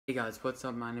Hey guys, what's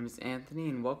up? My name is Anthony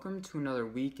and welcome to another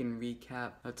week in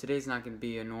recap. Today's not going to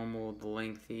be a normal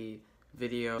lengthy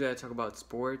video. Today I talk about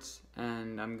sports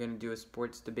and I'm going to do a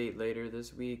sports debate later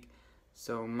this week.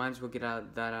 So might as well get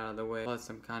that out of the way. Plus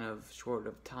I'm kind of short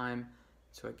of time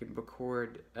so I can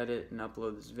record, edit, and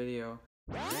upload this video.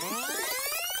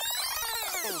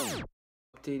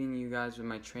 Updating you guys with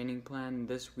my training plan.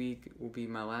 This week will be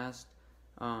my last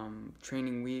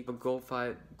training week. A goal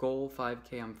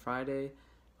 5K on Friday.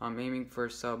 I'm aiming for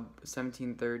sub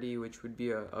 17:30, which would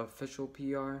be a official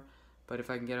PR. But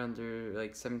if I can get under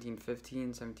like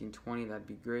 17:15, 17:20, that'd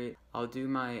be great. I'll do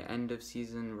my end of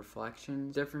season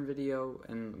reflections, different video,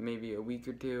 in maybe a week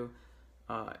or two,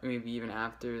 maybe even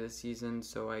after the season,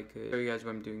 so I could show you guys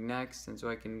what I'm doing next, and so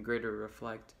I can greater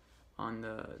reflect on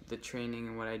the training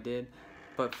and what I did.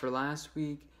 But for last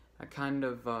week, I kind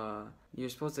of, you're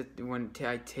supposed to, when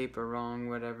I taper wrong,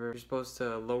 whatever, you're supposed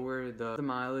to lower the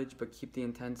mileage but keep the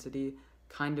intensity.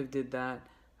 Kind of did that.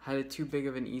 Had too big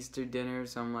of an Easter dinner,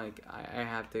 so I'm like, I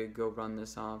have to go run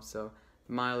this off. So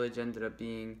the mileage ended up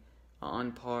being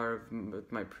on par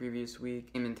with my previous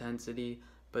week, same intensity.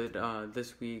 But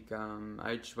this week,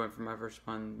 I just went for my first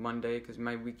run Monday, because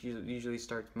my week usually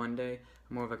starts Monday.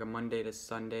 I'm more of like a Monday to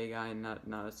Sunday guy, not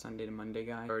a Sunday to Monday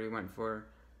guy. I already went for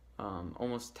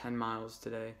almost 10 miles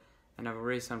today, and I have a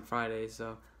race on Friday,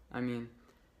 so I mean,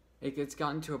 it's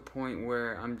gotten to a point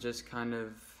where I'm just kind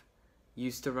of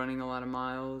used to running a lot of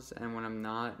miles, and when I'm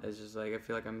not, it's just like I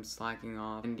feel like I'm slacking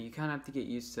off, and you kind of have to get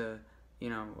used to, you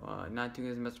know, not doing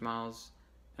as much miles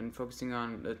and focusing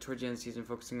on, towards the end of the season,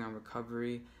 focusing on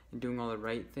recovery and doing all the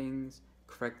right things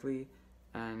correctly,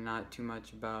 and not too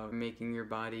much about making your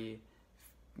body,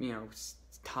 you know,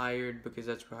 tired, because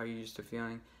that's how you're used to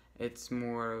feeling. It's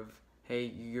more of, hey,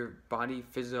 your body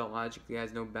physiologically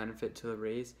has no benefit to the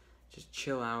race. Just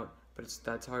chill out. But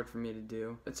that's hard for me to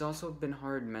do. It's also been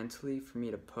hard mentally for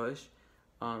me to push.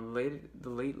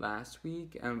 Late last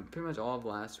week, and pretty much all of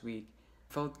last week,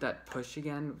 I felt that push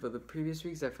again. But the previous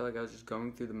weeks, I felt like I was just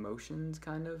going through the motions,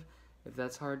 kind of. If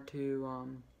that's hard to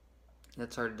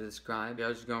describe. I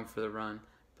was just going for the run.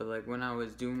 But like when I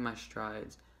was doing my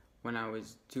strides, when I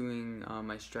was doing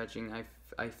my stretching,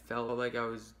 I felt like I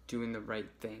was doing the right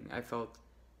thing. I felt,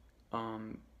 I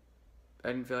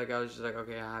didn't feel like I was just like,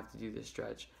 okay, I have to do this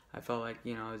stretch. I felt like,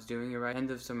 you know, I was doing it right. End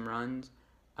of some runs,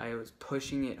 I was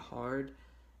pushing it hard,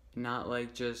 not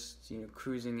like just, you know,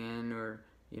 cruising in or,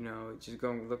 you know, just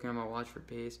looking at my watch for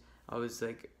pace. I was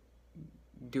like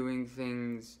doing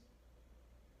things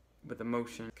with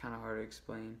emotion. Kind of hard to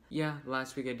explain. Yeah,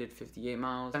 last week I did 58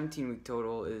 miles. 17-week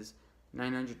total is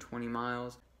 920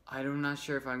 miles. I'm not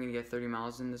sure if I'm going to get 30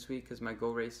 miles in this week because my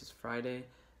goal race is Friday.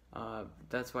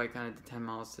 That's why I kind of did 10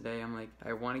 miles today. I'm like,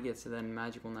 I want to get to that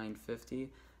magical 950,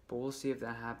 but we'll see if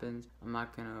that happens. I'm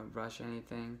not going to rush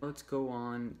anything. Let's go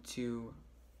on to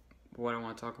what I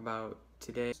want to talk about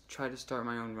today. Try to start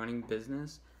my own running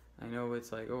business. I know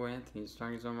it's like, oh, Anthony's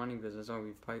starting his own running business. Oh,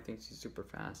 he probably thinks he's super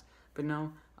fast. But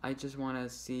no, I just want to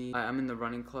see. I'm in the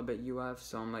running club at UF,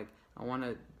 so I'm like, I want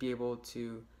to be able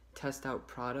to test out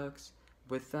products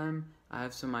with them. I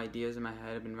have some ideas in my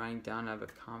head I've been writing down at a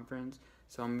conference,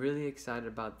 so I'm really excited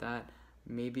about that.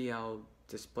 Maybe I'll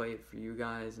display it for you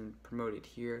guys and promote it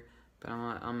here, but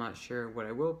I'm not sure. What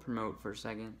I will promote for a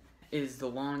second is the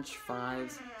Launch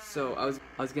 5s. So I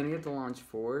was gonna get the Launch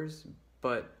 4s,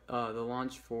 but the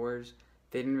Launch 4s,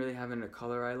 they didn't really have in a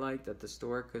color I liked at the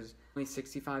store, because only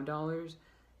 $65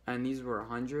 and these were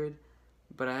 $100,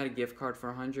 but I had a gift card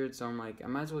for $100, so I'm like, I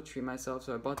might as well treat myself.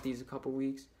 So I bought these a couple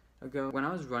weeks ago. When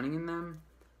I was running in them,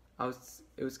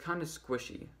 it was kind of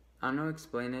squishy. I don't know how to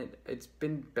explain it. It's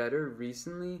been better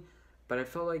recently, but I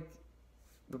felt like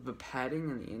the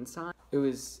padding on the inside, it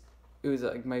was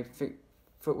like my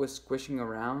foot was squishing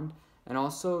around, and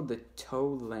also the toe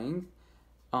length,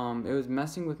 it was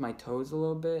messing with my toes a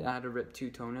little bit. I had to rip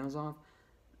 2 toenails off.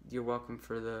 You're welcome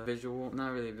for the visual.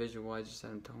 Not really visual, I just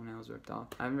had toenails ripped off.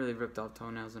 I haven't really ripped off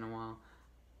toenails in a while.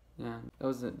 Yeah, that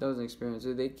was an experience.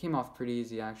 They came off pretty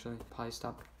easy, actually. Probably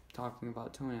stop talking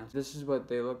about toenails. This is what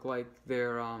they look like.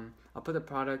 They're I'll put the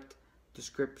product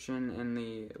description in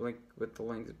the link with the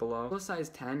links below. Full size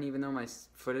 10, even though my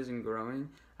foot isn't growing.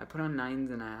 I put on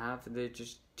 9.5. They're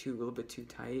just a little bit too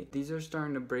tight. These are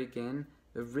starting to break in.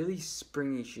 They're really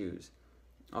springy shoes.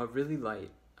 Really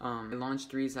light. The Launch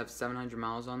 3s have 700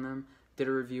 miles on them. Did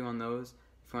a review on those.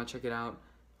 If you want to check it out,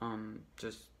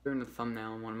 just in the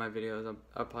thumbnail in one of my videos.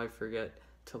 I'll probably forget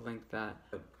to link that.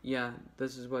 But yeah,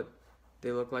 this is what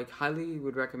they look like. Highly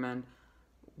would recommend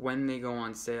when they go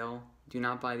on sale. Do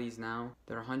not buy these now.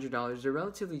 They're $100. They're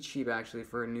relatively cheap actually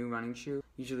for a new running shoe.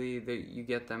 Usually you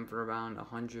get them for around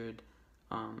 $100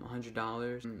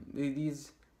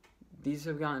 $100. These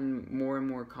have gotten more and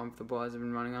more comfortable as I've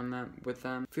been running on them with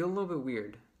them. Feel a little bit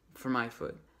weird for my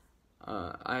foot.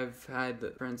 I've had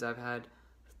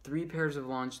 3 pairs of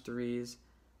Launch 3s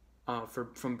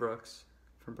from Brooks.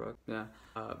 Yeah.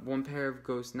 1 pair of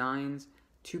Ghost 9s,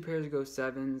 2 pairs of Ghost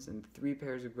 7s, and 3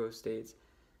 pairs of Ghost 8s.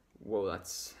 Whoa,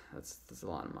 that's a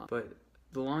lot of miles. But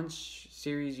the Launch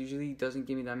series usually doesn't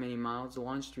give me that many miles. The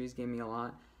Launch 3s gave me a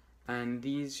lot. And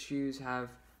these shoes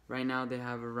right now they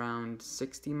have around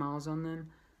 60 miles on them,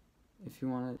 if you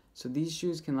want it. So these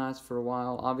shoes can last for a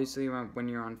while. Obviously, when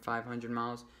you're on 500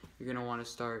 miles, you're going to want to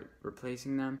start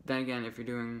replacing them. Then again, if you're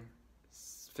doing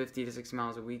 50 to 60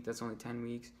 miles a week, that's only 10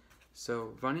 weeks.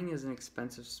 So running is an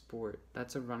expensive sport.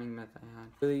 That's a running myth I had.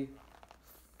 Really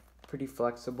pretty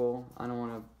flexible. I don't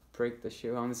want to break the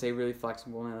shoe. I'm going to say really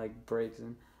flexible and it like breaks.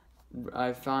 And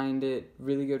I find it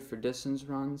really good for distance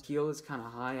runs. Heel is kind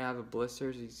of high. I have a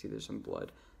blister, so you can see there's some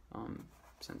blood.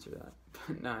 Censor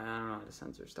that. No, I don't know how to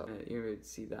censor stuff. You would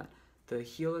see that. The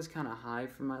heel is kind of high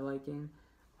for my liking.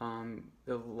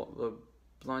 The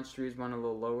Launch 3s run a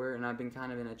little lower, and I've been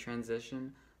kind of in a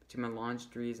transition between my Launch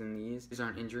 3s and these. These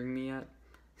aren't injuring me yet.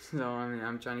 So, I mean,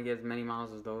 I'm trying to get as many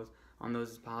miles as on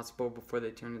those as possible before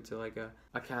they turn into like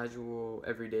a casual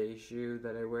everyday shoe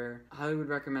that I wear. Highly would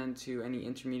recommend to any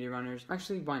intermediate runners.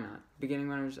 Actually, why not? Beginning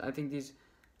runners, I think these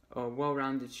are a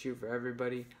well-rounded shoe for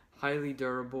everybody. Highly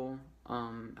durable. I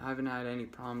haven't had any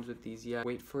problems with these yet.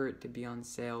 Wait for it to be on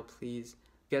sale, please.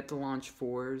 Get the Launch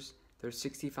 4s. They're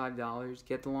 $65.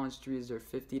 Get the Launch 3s. They're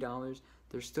 $50.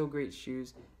 They're still great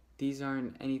shoes. These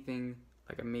aren't anything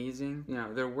like amazing. You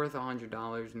know, they're worth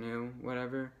 $100 new,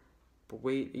 whatever. But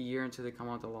wait a year until they come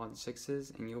out the Launch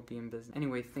 6s and you'll be in business.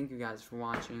 Anyway, thank you guys for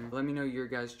watching. Let me know your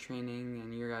guys' training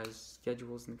and your guys'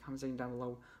 schedules in the comment section down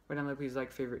below. Right down there, please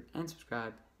like, favorite, and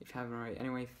subscribe if you haven't already.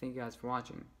 Anyway, thank you guys for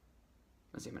watching.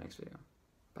 I'll see you in my next video.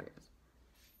 Bye, guys.